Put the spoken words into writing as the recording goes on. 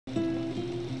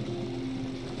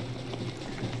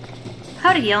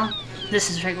Howdy y'all,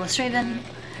 this is Reglas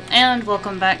and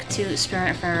welcome back to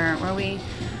Spiritfarer, where we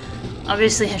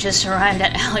obviously have just arrived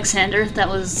at Alexander. That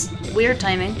was weird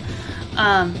timing.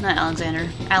 Not Alexander,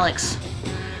 Alex.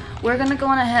 We're gonna go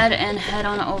on ahead and head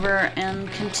on over and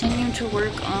continue to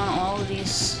work on all of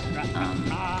these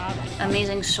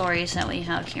amazing stories that we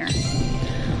have here.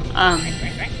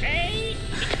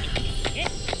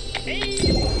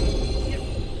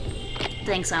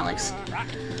 Thanks, Alex.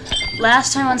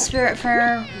 Last time on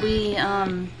Spiritfarer, we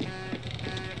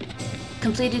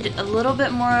completed a little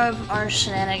bit more of our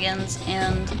shenanigans,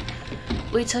 and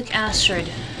we took Astrid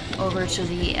over to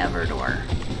the 𝖄𝖔𝖗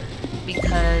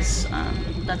because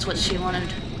that's what she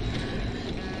wanted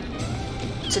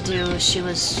to do. She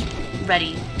was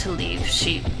ready to leave.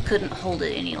 She couldn't hold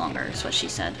it any longer, is what she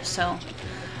said. So,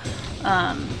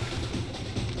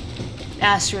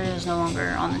 Astrid is no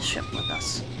longer on the ship with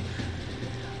us.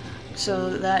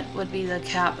 So that would be the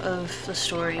cap of the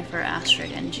story for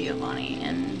Astrid and Giovanni,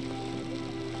 and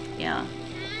yeah,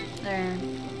 they're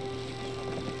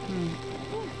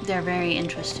a very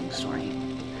interesting story.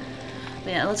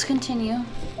 But yeah, let's continue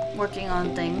working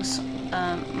on things.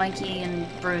 Mikey and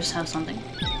Bruce have something.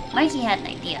 Mikey had an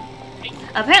idea.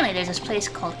 Apparently there's this place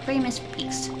called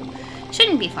𝖵𝖗𝖶.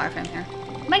 Shouldn't be far from here.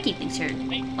 Mikey thinks you're,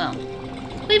 well,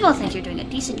 we both think you're doing a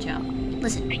decent job.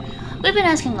 Listen, we've been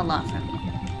asking a lot from you.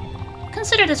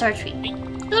 Consider this our treat. A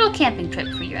little camping trip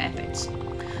for your efforts.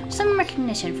 Some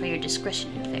recognition for your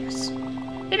discretion in affairs.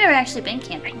 We've never actually been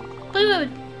camping, but we would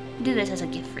do this as a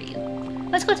gift for you.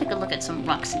 Let's go take a look at some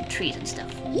rocks and trees and stuff.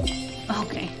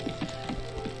 Okay.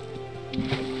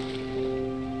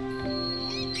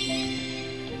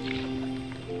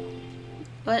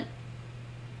 What?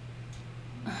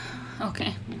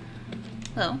 Okay.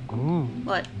 Hello.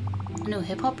 What? A new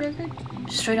hip-hop record?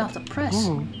 Straight off the press.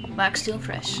 Wax steel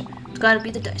fresh. It's gotta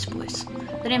be the Dice Boys.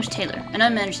 The name's Taylor, and I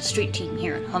manage the street team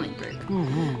here in Hummingbird.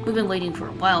 We've been waiting for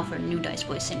a while for a new Dice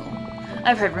Boys single.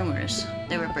 I've heard rumors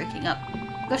they were breaking up.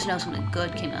 Good to know something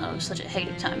good came out of such a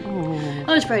hectic time.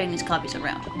 I'm spreading these copies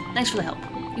around. Thanks for the help.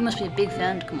 You must be a big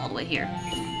fan to come all the way here.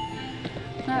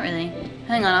 Not really.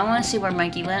 Hang on, I want to see where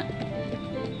Mikey went.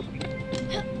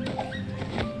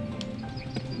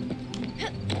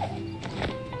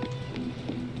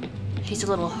 He's a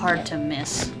little hard to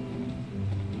miss.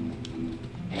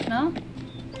 No?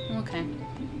 Okay.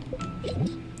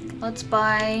 Let's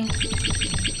buy...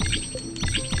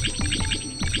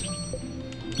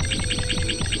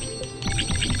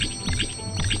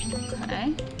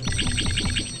 Okay.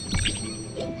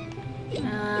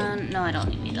 No, I don't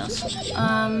need those.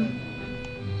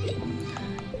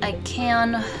 I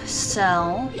can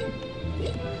sell...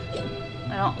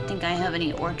 I don't think I have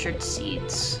any orchard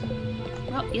seeds.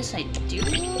 Well, yes I do.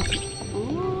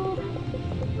 Ooh.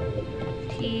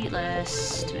 Pea,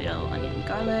 lettuce, tomato, onion,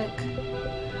 garlic,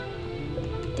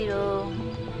 potato.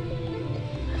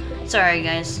 Sorry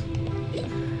guys.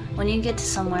 When you get to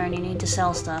somewhere and you need to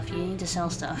sell stuff, you need to sell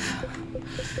stuff.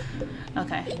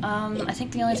 Okay, I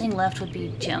think the only thing left would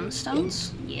be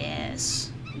gemstones.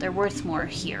 Yes. They're worth more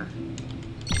here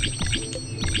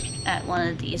at one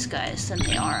of these guys than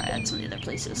they are at some of the other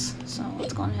places. So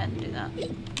let's go ahead and do that.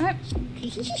 Alright.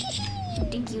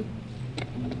 Thank you.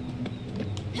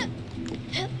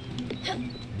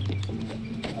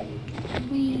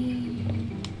 Whee.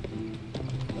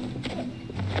 Okay.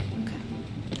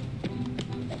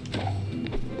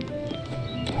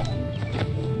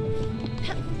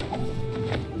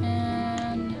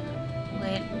 And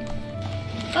wait.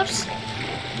 Oops.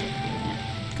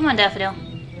 Come on, Daffodil.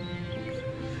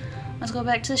 Let's go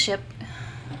back to the ship,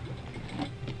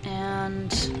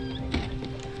 and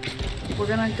we're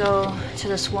gonna go to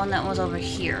this one that was over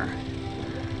here.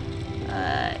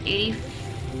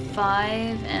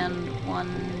 85 and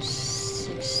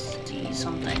 160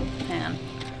 something. Man,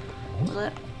 was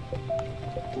it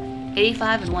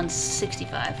 85 and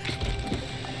 165?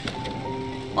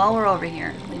 While we're over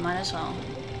here, we might as well.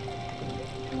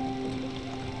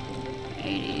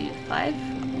 85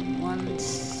 and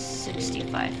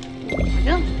 165. There we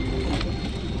go.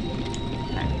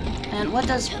 Okay. And what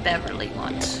does Beverly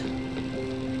want?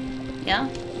 Yeah?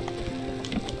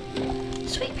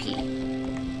 Sweet pea.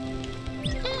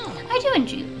 I do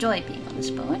enjoy being on this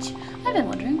boat. I've been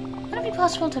wondering, would it be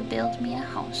possible to build me a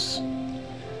house?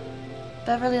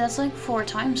 Beverly, that's like 4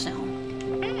 times now. I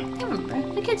remember,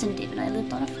 the kids and Dave and I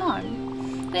lived on a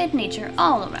farm. We had nature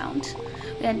all around.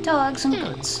 We had dogs and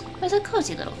goats. It was a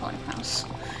cozy little farmhouse.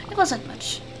 It wasn't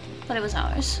much, but it was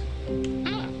ours.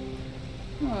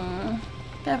 Oh,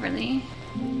 Beverly.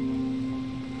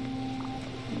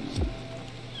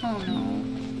 Oh no.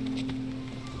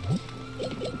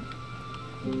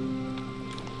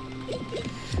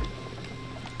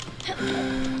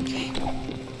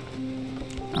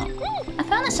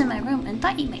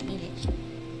 thought you might need it.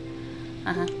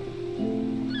 Uh-huh.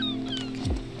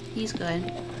 Okay. He's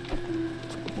good.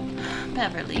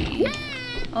 Beverly.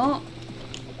 Oh.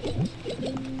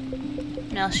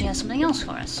 Now she has something else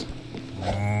for us.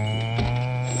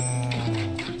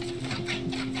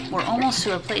 We're almost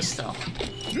to a place, though.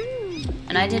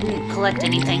 And I didn't collect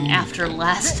anything after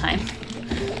last time.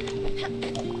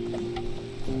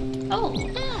 Oh,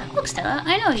 look, Stella,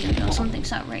 I know you know something's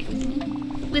not right with me.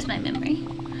 With my memory.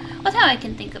 With how I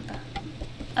can think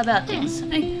about things.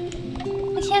 I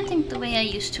can't think the way I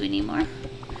used to anymore.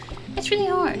 It's really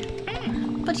hard.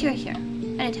 But you're here,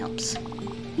 and it helps.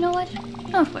 You know what?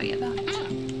 Don't worry about it.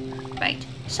 Right,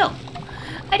 so,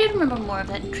 I did remember more of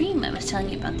that dream I was telling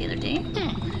you about the other day.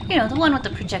 You know, the one with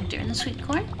the projector and the sweet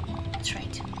corn? That's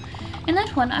right. In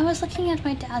that one, I was looking at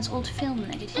my dad's old film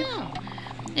negative.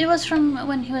 It was from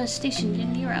when he was stationed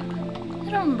in Europe. I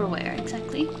don't remember where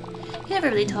exactly. He never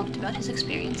really talked about his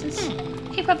experiences.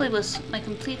 He probably was my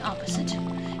complete opposite.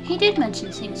 He did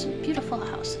mention seeing some beautiful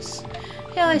houses.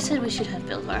 He always said we should have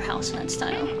built our house in that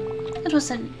style. What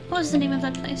was the name of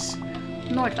that place?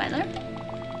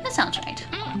 𝖄𝖕𝖎𝖙𝖋𝖆𝖗𝖊𝑑? That sounds right.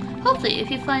 Hopefully, if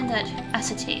you find that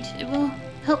acetate, it will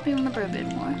help me remember a bit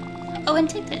more. Oh, and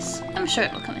take this. I'm sure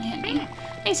it will come in handy.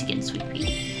 Thanks again, sweet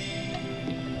pea.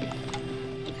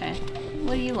 Okay.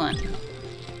 What do you want?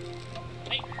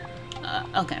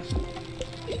 Okay.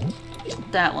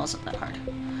 That wasn't that hard.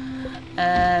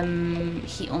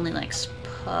 He only likes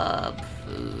pub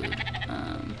food.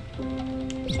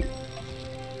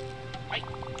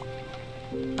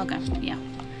 Okay, yeah.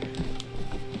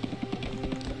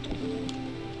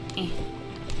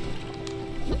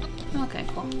 Okay,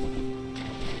 cool.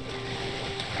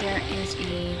 There is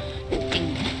a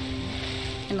thing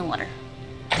in the water.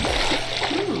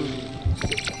 Ooh.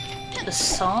 The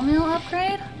sawmill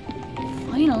upgrade?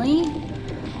 Finally.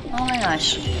 Oh my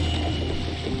gosh.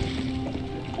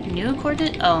 New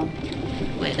coordinate? Oh.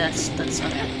 Wait, that's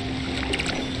okay.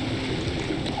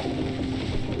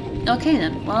 Okay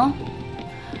then, well.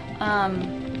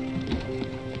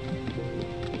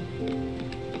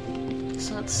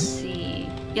 So let's see.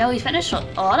 Yeah, we finished a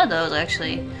lot of those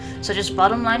actually. So just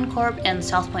Bottom Line Corp and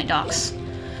South Point Docks.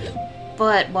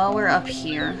 But while we're up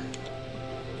here,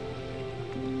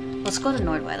 let's go to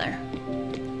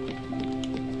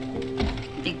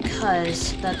𝖄𝖕𝖎𝖙𝖋𝖆𝖗𝖃.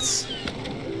 Because that's,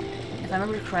 if I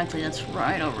remember correctly, that's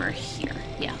right over here.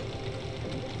 Yeah.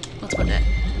 Let's go do it.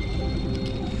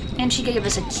 And she gave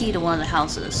us a key to one of the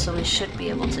houses, so we should be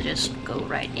able to just go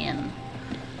right in.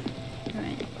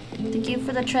 Alright. Thank you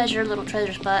for the treasure, little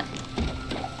treasure spot.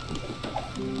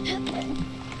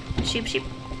 Sheep, sheep.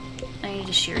 I need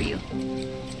to shear you.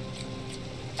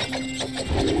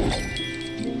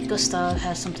 Gustav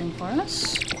has something for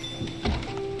us.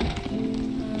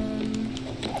 And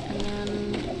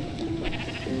then...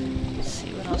 let's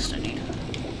see, what else do I need?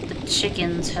 The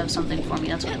chickens have something for me,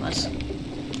 that's what it was.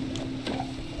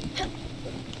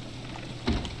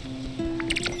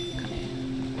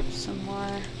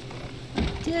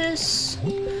 This,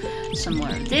 some more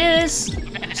of this.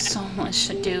 There's so much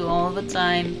to do all the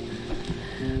time.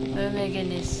 Oh my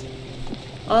goodness.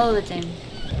 All the time.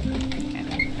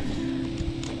 Okay.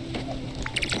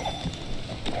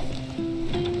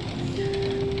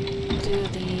 Do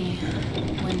the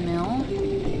windmill.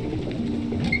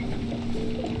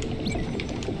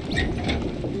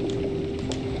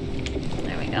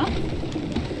 There we go.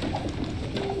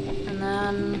 And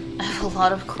then I have a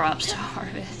lot of crops to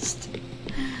harvest.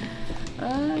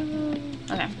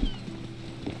 Okay.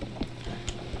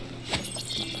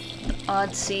 The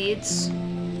odd seeds.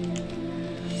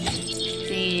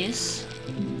 These.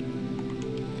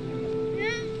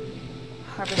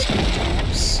 Harvest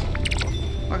grapes.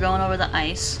 We're going over the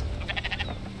ice.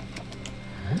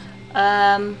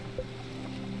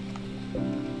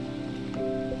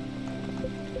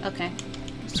 Okay.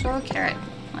 Let's grow a carrot.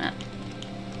 Why not?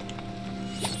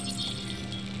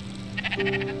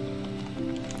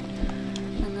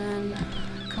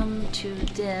 To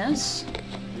this,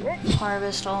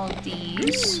 harvest all of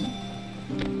these.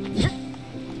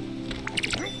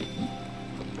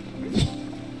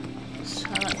 So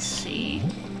let's see,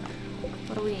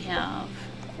 what do we have?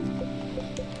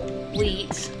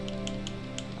 Wheat.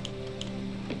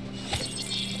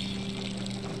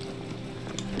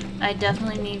 I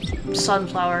definitely need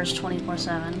sunflowers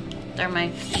 24/7. They're my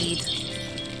feed,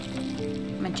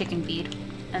 my chicken feed.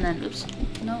 And then, oops,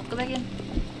 no, go back in.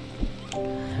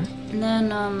 And then,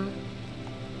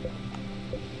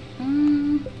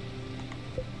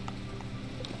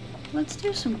 let's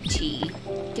do some tea.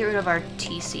 Get rid of our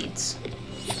tea seeds.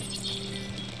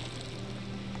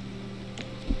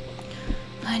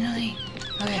 Finally.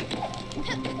 Okay.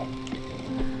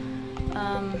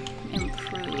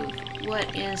 Improve.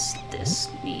 What is this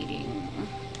needing?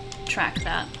 Track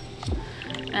that.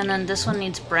 And then this one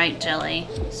needs bright jelly,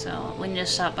 so we need to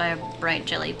stop by a bright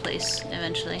jelly place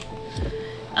eventually.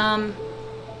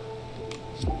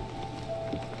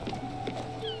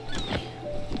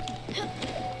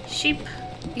 Sheep,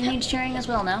 you need shearing as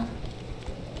well now.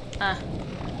 Ah.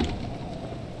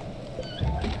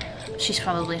 She's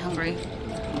probably hungry.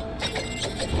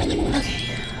 Okay.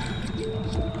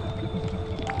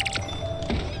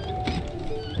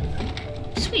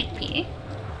 Sweet pea.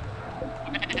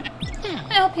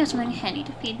 I hope you have something handy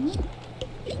to feed me.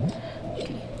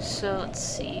 Okay, so let's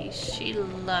see. She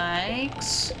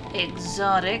likes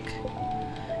exotic.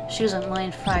 She doesn't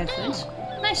mind fried foods.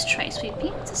 Nice try, Sweet Pea.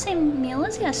 It's the same meal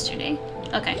as yesterday.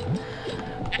 Okay.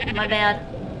 My bad.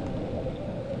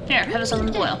 Here, have a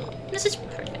southern boil. This is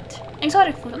perfect.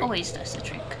 Exotic food always does the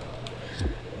trick.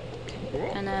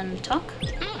 Okay. And then talk.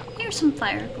 Here's some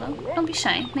fire glow. Don't be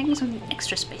shy. Make me something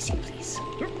extra spicy, please.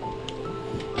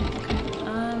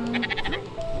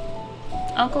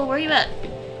 Uncle, where are you at?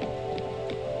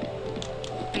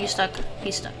 Are you stuck?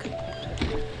 He's stuck.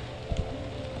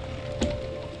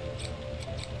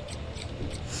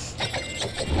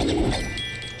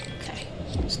 Okay,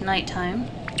 it's nighttime.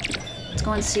 Let's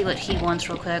go and see what he wants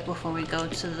real quick before we go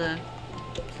to the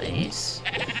place.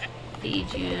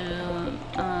 Feed you,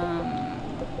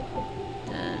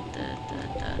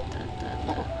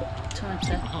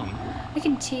 I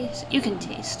can taste, you can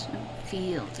taste and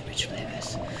feel the rich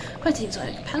flavors. Quite the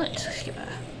exotic palate, skipper.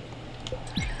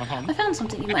 I found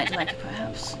something you might like,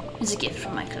 perhaps. It's a gift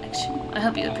from my collection. I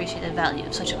hope you appreciate the value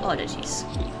of such oddities.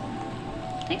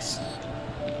 Thanks.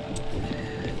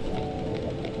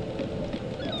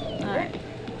 Alright.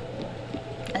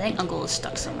 I think Uncle is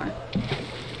stuck somewhere.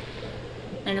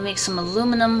 I need to make some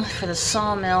aluminum for the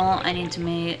sawmill. I need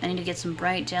to get some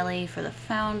bright jelly for the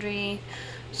foundry.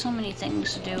 So many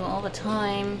things to do all the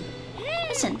time.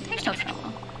 Listen, there's no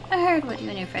trouble. I heard what you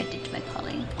and your friend did to my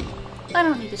colleague. I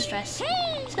don't need to stress.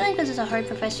 Selling goods is a hard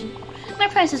profession. My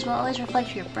prices will always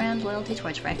reflect your brand loyalty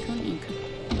towards Raccoon Inc.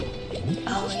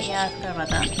 Oh yeah, I forgot about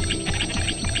that.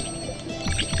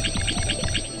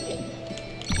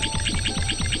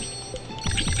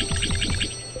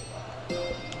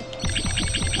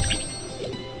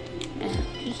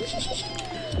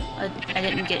 I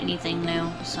didn't get anything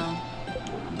new, so...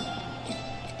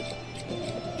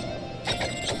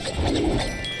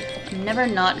 I'm never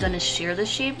not gonna shear the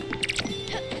sheep.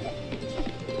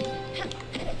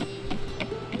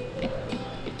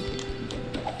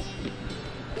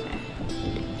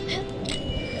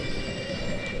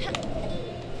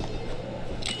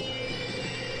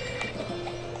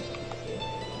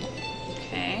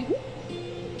 Okay.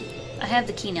 I have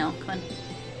the key now, come on.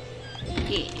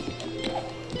 Yeah.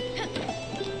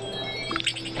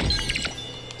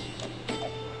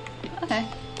 Okay.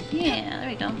 Yeah, there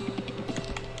we go.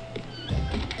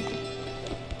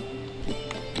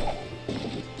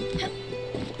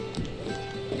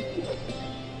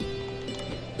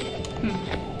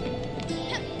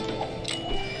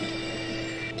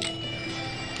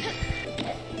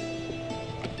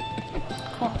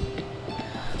 Cool.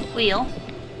 Wheel.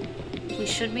 We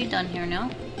should be done here now.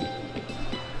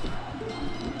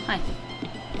 Hi.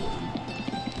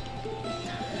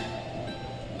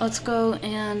 Let's go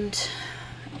and...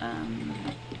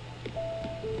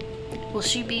 will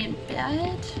she be in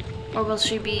bed? Or will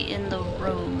she be in the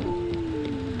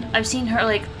room? I've seen her,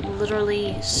 like,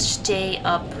 literally stay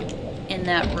up in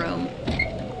that room.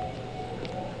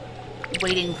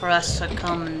 Waiting for us to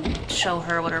come and show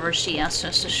her whatever she asked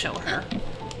us to show her.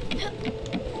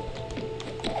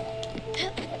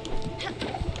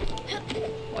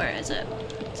 Where is it?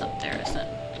 It's up there, isn't it?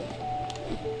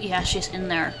 Yeah, she's in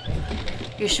there.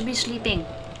 You should be sleeping.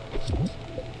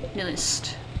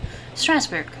 Newest.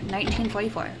 Strasbourg,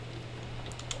 1944.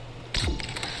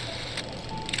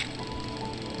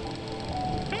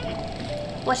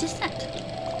 What is that?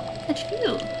 That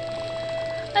view.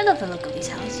 I love the look of these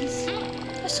houses.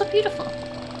 They're so beautiful.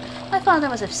 My father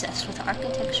was obsessed with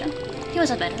architecture. He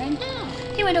was a veteran.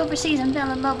 He went overseas and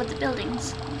fell in love with the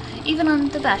buildings. Even on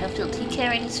the battlefield, he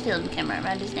carried his film camera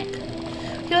around his neck.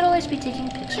 He would always be taking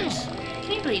pictures.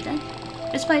 Can you believe that?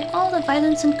 Despite all the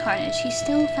violence and carnage, he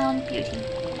still found beauty.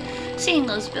 Seeing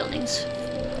those buildings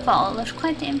fall left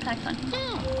quite the impact on him.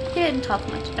 He didn't talk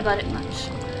much about it much.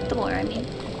 The war, I mean.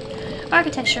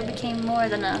 Architecture became more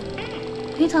than a...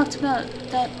 He talked about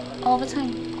that all the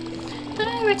time. Did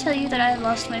I ever tell you that I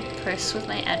lost my purse with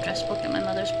my address book in my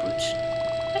mother's brooch?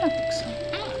 I don't think so.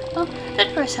 Well,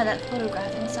 that purse had that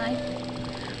photograph inside.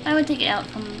 I would take it out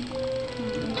from...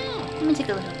 Let me take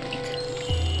a little break.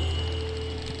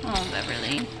 Oh,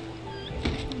 Beverly.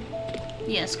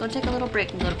 Yes, go take a little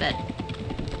break and go to bed.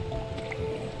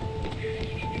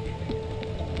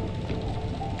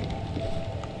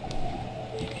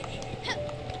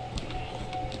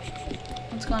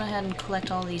 Let's go ahead and collect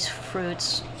all these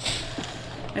fruits.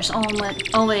 There's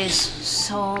always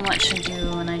so much to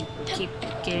do, and I keep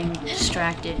getting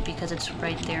distracted because it's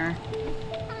right there.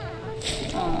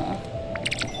 Oh.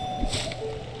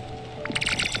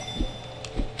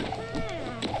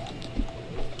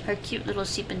 Her cute little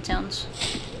𝖵𝖚 𝖘𝖊𝖑.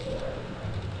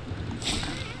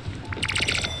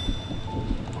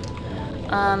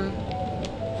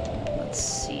 Let's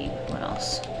see, what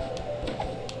else?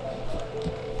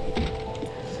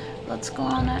 Let's go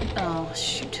on it. Oh,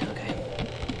 shoot, okay.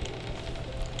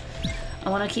 I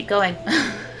want to keep going.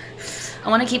 I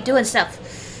want to keep doing stuff.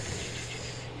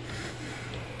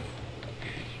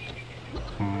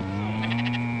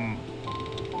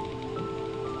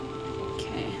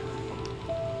 Okay.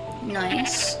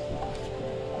 Nice.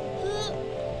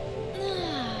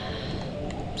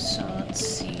 So, let's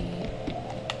see.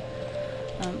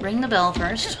 Ring the bell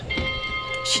first.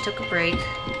 She took a break.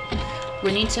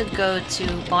 We need to go to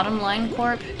Bottom-Line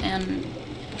Corp and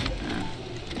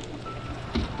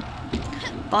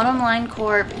Bottom-Line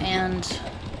Corp and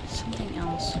something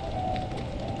else.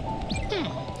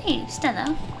 Hey,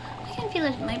 Stella. I can feel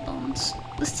it in my bones.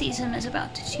 The season is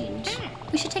about to change.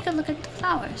 We should take a look at the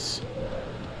flowers.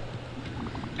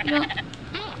 You don't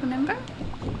remember?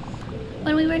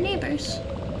 When we were neighbors,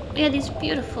 we had these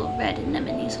beautiful red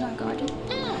anemones in our garden.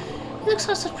 We looked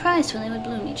so surprised when they would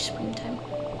bloom each springtime.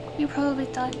 You probably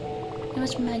thought it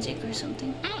was magic or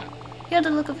something. You had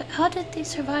the look of it. How did they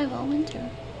survive all winter?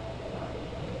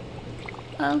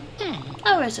 Well,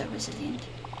 flowers are resilient.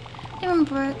 They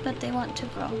remember but they want to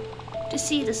grow, to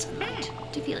see the sunlight,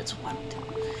 to feel its warmth.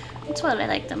 That's what I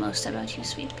like the most about you,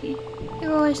 Sweet Pea.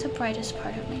 You're always the brightest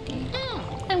part of my day.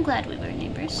 I'm glad we were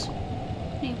neighbors.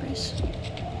 Neighbors.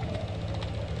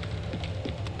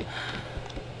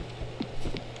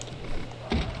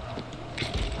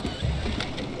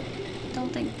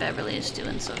 Don't think Beverly is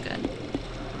doing so good.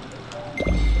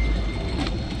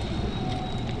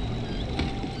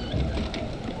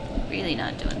 Really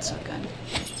not doing so good.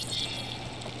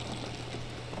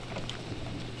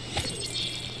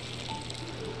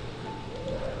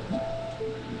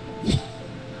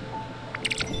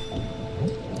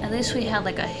 At least we had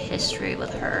like a history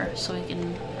with her, so we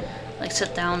can like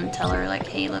sit down and tell her like,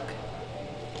 hey, look.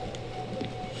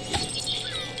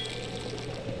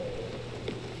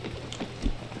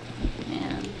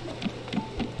 Man.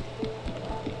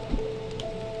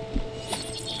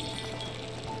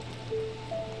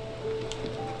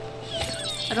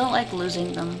 I don't like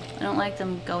losing them. I don't like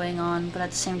them going on, but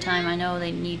at the same time I know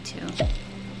they need to.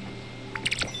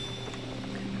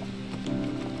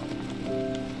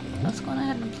 Let's go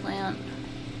ahead and plant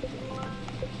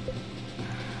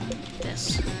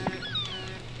this.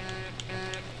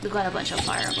 We've got a bunch of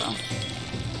fireball.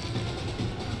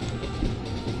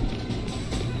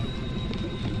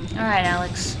 Alright,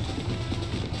 Alex.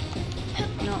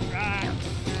 No.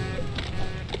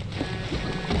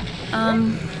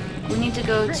 We need to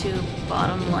go to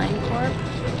Bottom-Line Corp,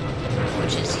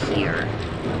 which is here.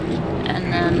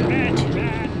 And then to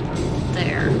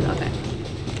there. Okay.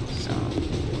 So,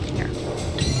 here.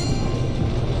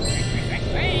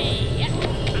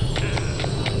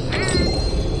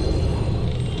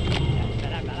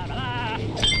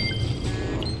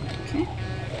 Okay.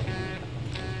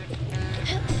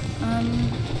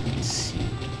 Let's see.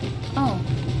 Oh.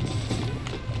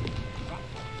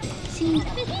 See?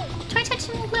 Try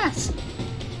touching the glass.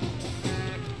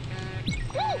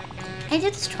 I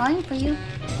did this drawing for you.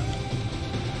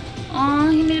 Aw,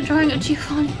 you made a drawing of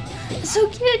𝖄𝖔𝖚. It's so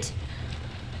cute!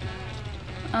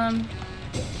 I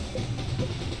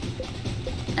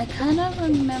kind of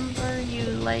remember you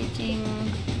liking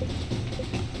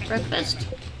breakfast.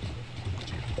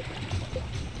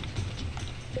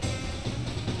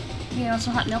 You know,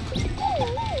 some hot milk.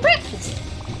 Breakfast!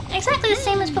 Exactly the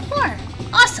same as before!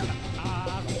 Awesome!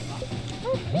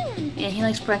 Yeah, he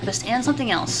likes breakfast and something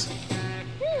else.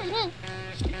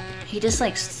 He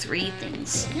dislikes 3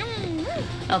 things.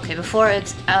 Okay, before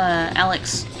it's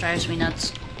Alex drives me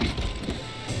nuts.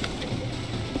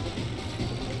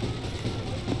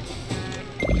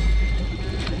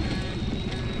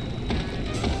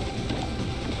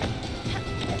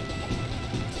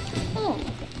 Oh.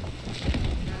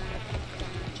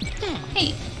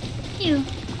 Hey, you.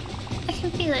 I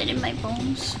can feel it in my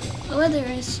bones. The weather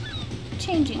is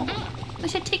changing. We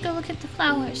should take a look at the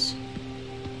flowers.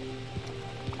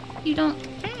 You don't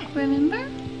remember?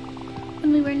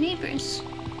 When we were neighbors,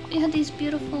 we had these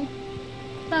beautiful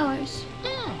flowers.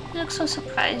 You looked so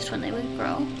surprised when they would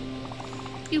grow.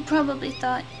 You probably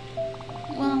thought,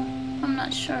 well, I'm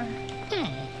not sure.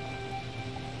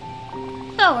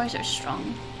 Flowers are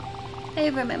strong. They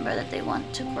remember that they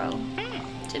want to grow,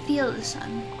 to feel the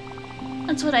sun.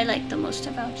 That's what I liked the most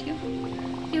about you.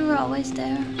 You were always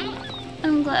there.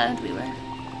 I'm glad we were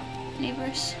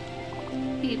neighbors.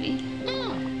 Maybe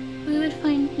we would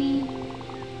find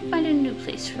a new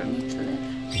place for me to live.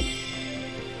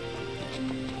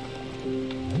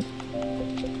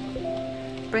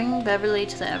 Bring Beverly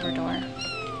to the 𝖵𝖗𝖚𝖗.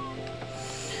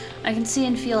 I can see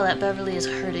and feel that Beverly is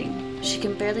hurting. She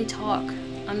can barely talk.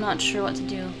 I'm not sure what to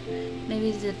do.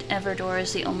 Maybe the 𝖵𝖗𝖚𝖗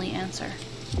is the only answer.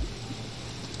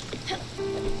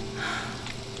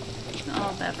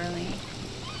 Oh, Beverly.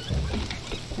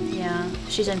 Yeah,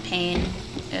 she's in pain.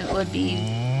 It would be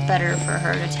better for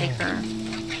her to take her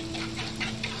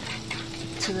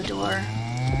to the door.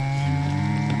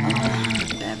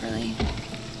 Oh, Beverly.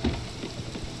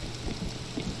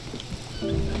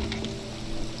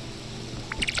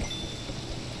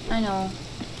 I know.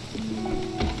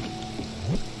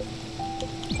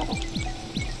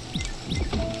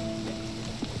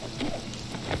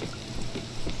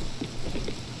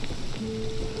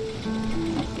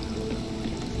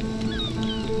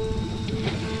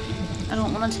 I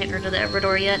don't want to take her to the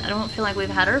𝖵𝖗𝖚𝖗 yet. I don't feel like we've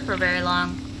had her for very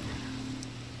long.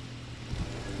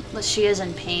 But she is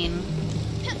in pain.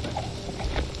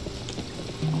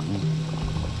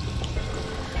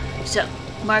 So,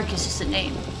 Marcus is the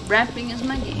name. Rapping is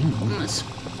my game.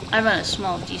 I run a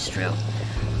small distro.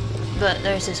 But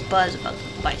there's this buzz about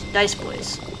the Dice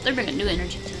Boys. They're bringing new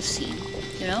energy to the scene.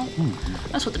 You know?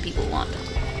 That's what the people want.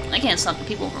 I can't stop the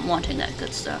people from wanting that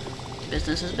good stuff.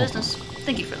 Business is business.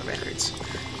 Thank you for the records.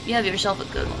 You have yourself a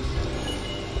good one.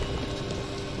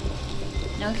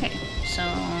 Okay, so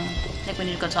I think we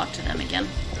need to go talk to them again.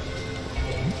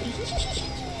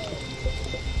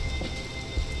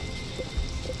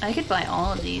 I could buy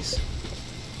all of these.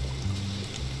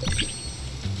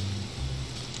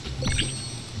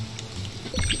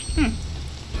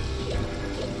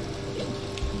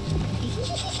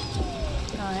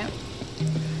 Alright.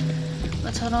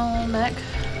 Let's head on back.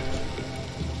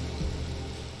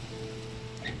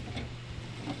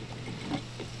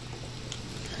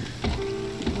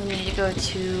 We need to go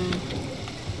to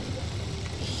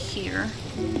here.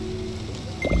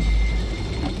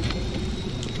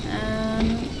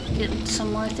 And get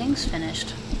some more things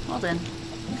finished. Well then.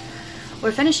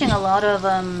 We're finishing a lot of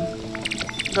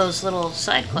those little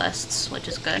side quests, which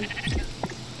is good.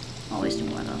 Always do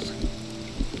more of those.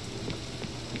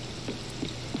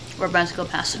 We're about to go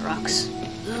past the rocks.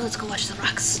 Ooh, let's go watch the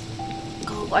rocks.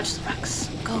 Go watch the rocks.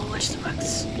 Go watch the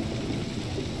rocks.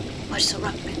 Watch the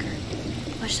rock picker.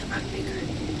 Watch the rock picker.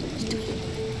 Let's do it.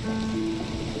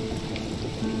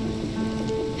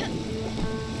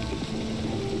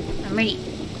 I'm ready.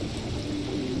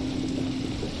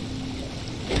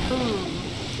 Ooh.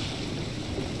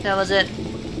 That was it.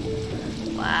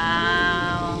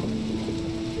 Wow.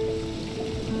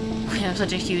 We have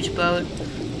such a huge boat.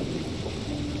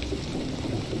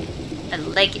 I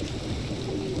like it.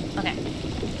 Okay.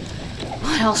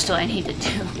 What else do I need to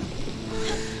do?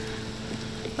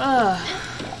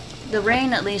 The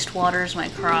rain at least waters my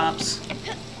crops.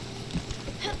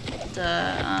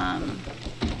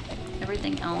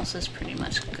 Everything else is pretty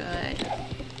much good.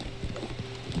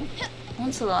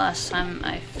 When's the last time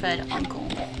I fed Uncle?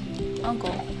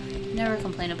 Uncle, never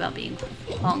complain about being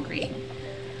hungry.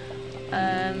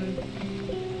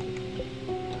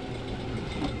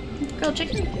 Grilled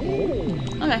chicken?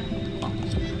 Okay. Well,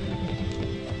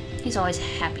 he's always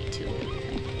happy to.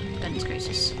 Goodness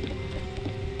gracious.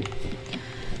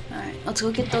 Alright, let's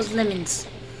go get those lemons.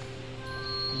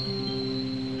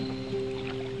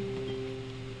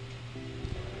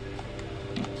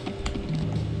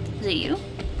 Is it you?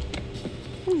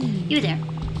 You there.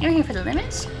 You're here for the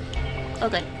lemons? Oh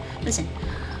good. Listen,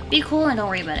 be cool and don't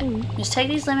worry about it. Just take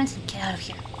these lemons and get out of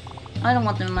here. I don't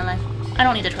want them in my life. I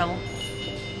don't need the trouble.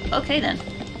 Okay then.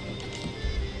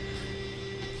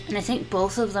 And I think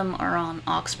both of them are on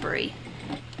𝖄𝖔𝖚𝖗.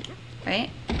 Right?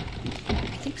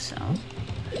 I think so.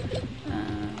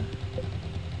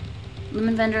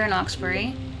 Lemon vendor and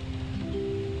𝖄𝖔𝖚𝖗.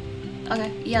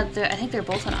 Okay, yeah, I think they're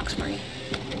both on 𝖄𝖔𝖚𝖗.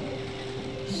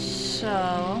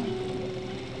 So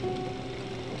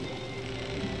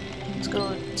let's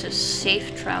go to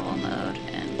safe travel mode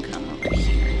and come over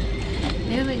here.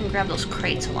 Maybe we can grab those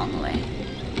crates along the way.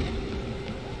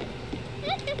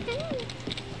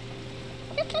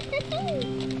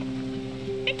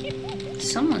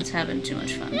 Someone's having too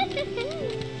much fun.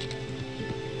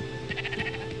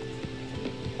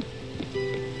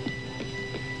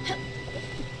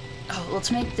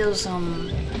 let's make those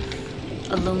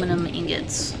aluminum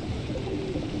ingots.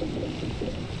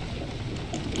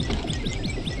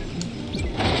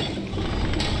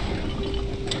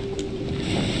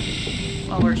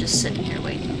 While we're just sitting here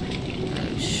waiting.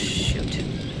 Oh shoot.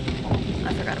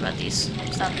 I forgot about these.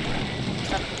 Stop.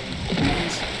 Stop.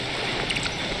 Please.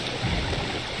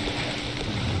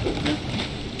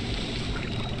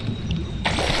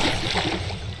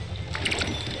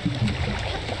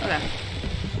 Okay.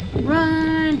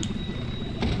 Run!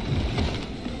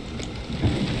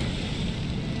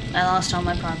 I lost all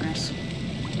my progress.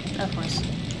 Of course.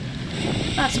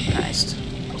 Not surprised.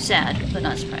 Sad, but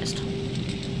not surprised.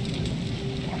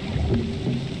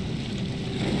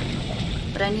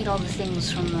 But I need all the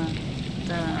things from the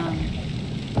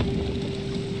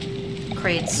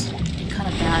crates. Kind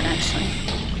of bad, actually.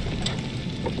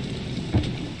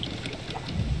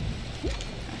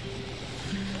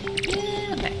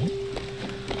 Yeah, okay.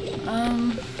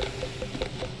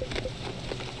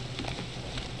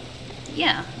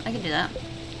 Yeah, I can do that.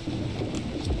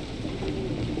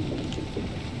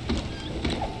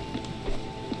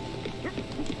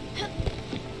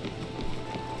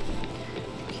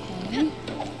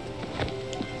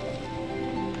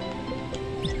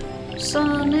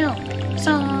 Sawmill,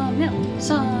 sawmill,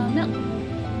 sawmill.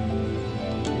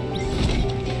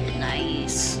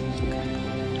 Nice.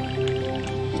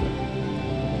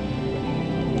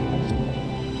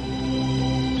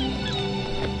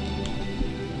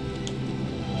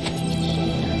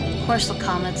 Of course, the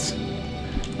comets.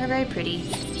 They're very pretty.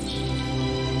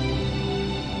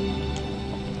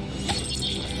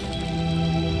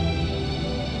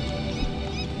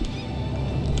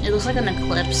 It looks like an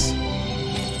eclipse.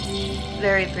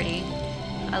 Very pretty.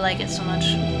 I like it so much.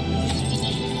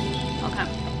 Okay.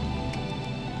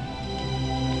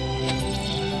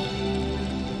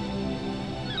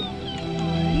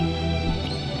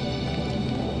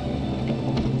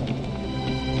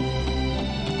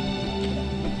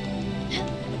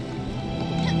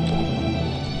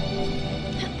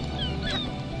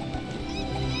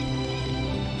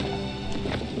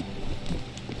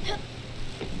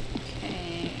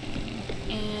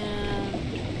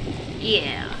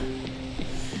 Yeah.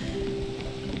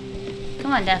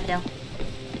 Come on, Daffodil.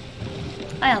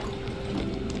 Hi, Uncle.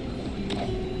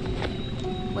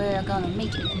 We're gonna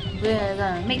make it. We're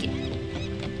gonna make it.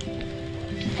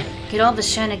 Get all the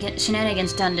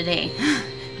shenanigans done today.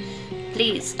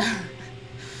 Please.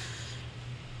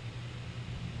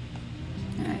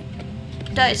 Alright.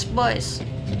 Dice, boys.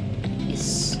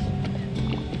 Yes.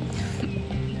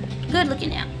 Good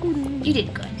looking out. You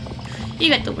did good. You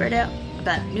got the word out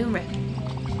about a new record.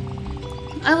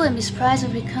 I wouldn't be surprised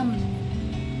if we become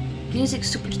music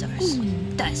superstars.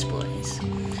 Dice boys.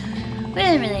 We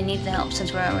didn't really need the help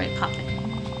since we're already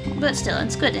popping. But still,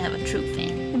 it's good to have a true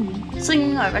fan.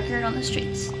 Slinging our record on the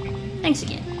streets. Thanks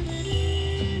again.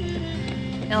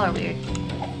 Y'all are weird.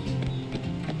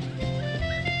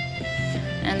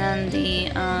 And then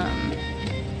the,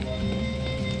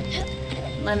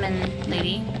 lemon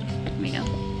lady. Here we go.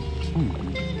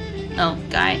 Oh,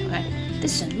 guy. Okay.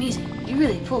 This is amazing. You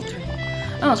really pulled through.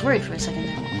 I was worried for a second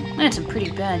there. I had some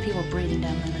pretty bad people breathing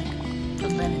down my leg. The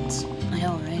lemons. I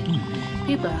know, right?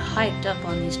 People are hyped up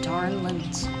on these darn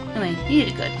lemons. Anyway, you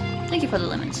did good. Thank you for the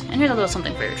lemons. And here's a little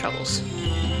something for your troubles.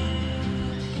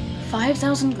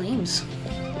 5,000 gleams.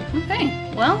 Okay,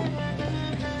 well,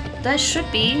 that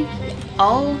should be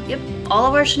all, yep, all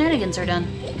of our shenanigans are done.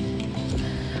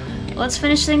 Let's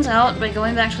finish things out by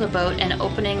going back to the boat and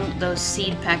opening those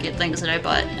seed packet things that I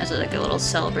bought as like a little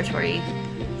celebratory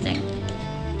thing.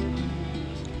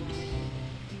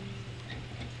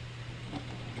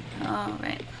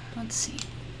 Alright, let's see.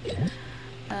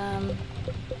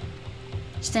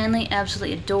 Stanley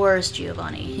absolutely adores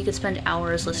Giovanni. He could spend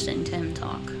hours listening to him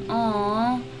talk.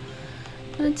 Aww,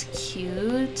 that's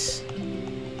cute.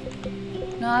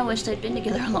 No, I wish they'd been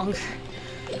together longer.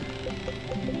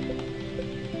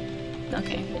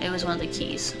 Okay, it was one of the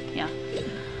keys. Yeah.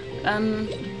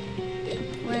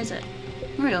 Where is it?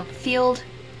 Here we go. Field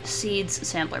Seeds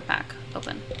Sampler Pack.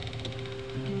 Open.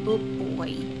 Oh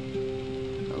boy.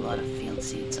 A lot of field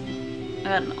seeds. I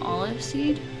got an olive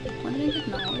seed? When did I get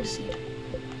an olive seed?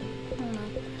 I don't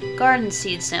know. Garden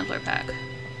Seed Sampler Pack. That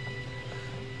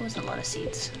wasn't a lot of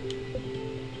seeds.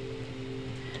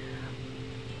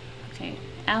 Okay.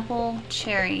 Apple,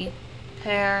 cherry,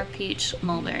 pear, peach,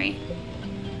 mulberry.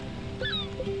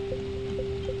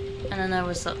 And then there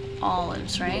was the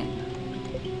olives, right?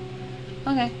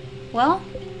 Okay. Well,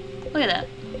 look at that.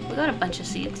 We got a bunch of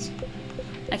seeds.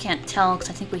 I can't tell because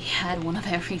I think we had one of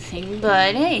everything,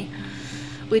 but hey,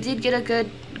 we did get a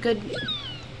good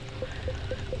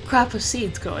crop of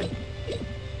seeds going.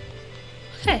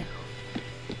 Okay.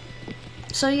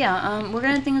 So yeah, we're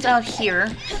gonna things out here.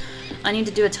 I need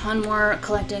to do a ton more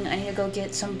collecting. I need to go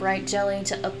get some bright jelly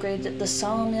to upgrade the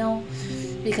sawmill,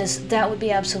 because that would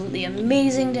be absolutely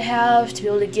amazing to have, to be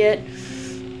able to get,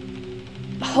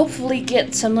 hopefully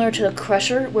get similar to the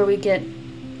crusher where we get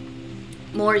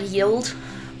more yield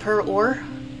per ore.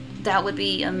 That would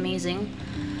be amazing.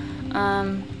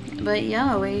 But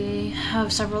yeah, we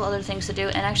have several other things to do,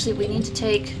 and actually we need to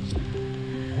take,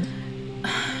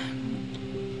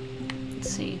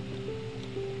 let's see,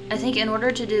 I think in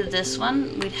order to do this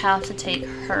one, we'd have to take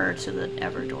her to the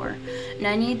𝖄𝖔𝖗. And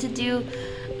I need to do,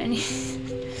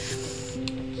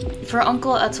 for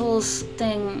Uncle Etzel's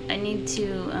thing, I need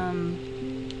to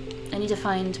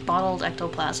find bottled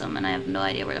ectoplasm, and I have no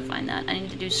idea where to find that. I need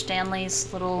to do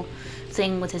Stanley's little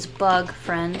thing with his bug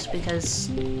friend, because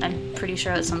I'm pretty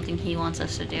sure it's something he wants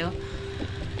us to do.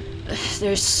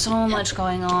 There's so much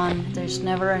going on. There's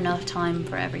never enough time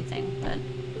for everything, but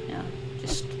yeah,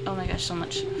 just, oh my gosh, so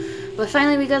much. But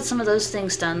finally we got some of those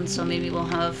things done, so maybe we'll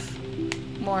have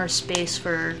more space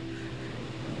for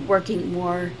working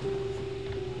more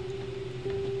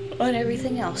on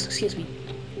everything else. Excuse me.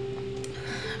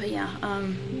 But yeah,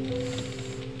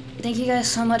 thank you guys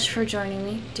so much for joining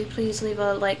me. Do please leave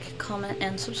a like, comment,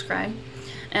 and subscribe.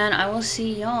 And I will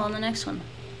see y'all on the next one.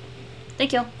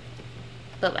 Thank you.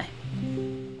 Bye-bye.